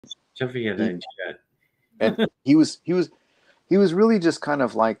certificate ain't shit. And he was really just kind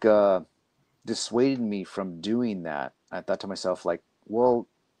of like dissuading me from doing that. I thought to myself, like, well,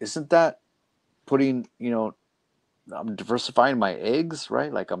 isn't that putting, I'm diversifying my eggs,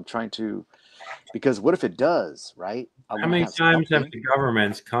 right? Like I'm trying to, because what if it does, right? I'm How gonna many have times have something. the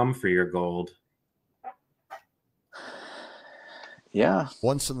governments come for your gold? Yeah.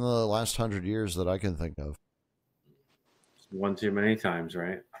 Once in the last 100 years that I can think of. One too many times,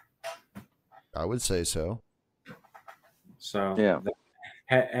 right? I would say so. So Yeah.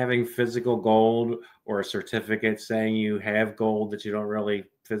 having physical gold or a certificate saying you have gold that you don't really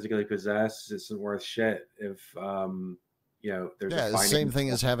physically possess isn't worth shit if there's a Yeah, it's the finding. same thing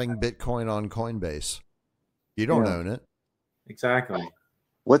as having Bitcoin on Coinbase. You don't Yeah. own it. Exactly.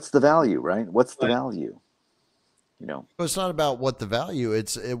 What's the value, right? What's the value? Well, it's not about what the value.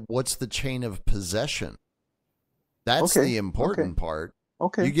 What's the chain of possession. That's Okay. the important part.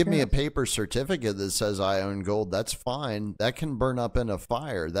 Okay. You give me Yeah. a paper certificate that says I own gold, that's fine. That can burn up in a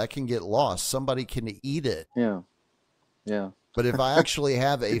fire. That can get lost. Somebody can eat it. Yeah. Yeah. But if I actually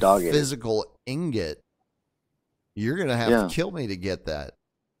have a Your dog ate it. physical ingot, you're going to have Yeah. to kill me to get that.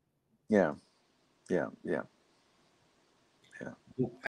 Yeah. Yeah. Yeah. Yeah.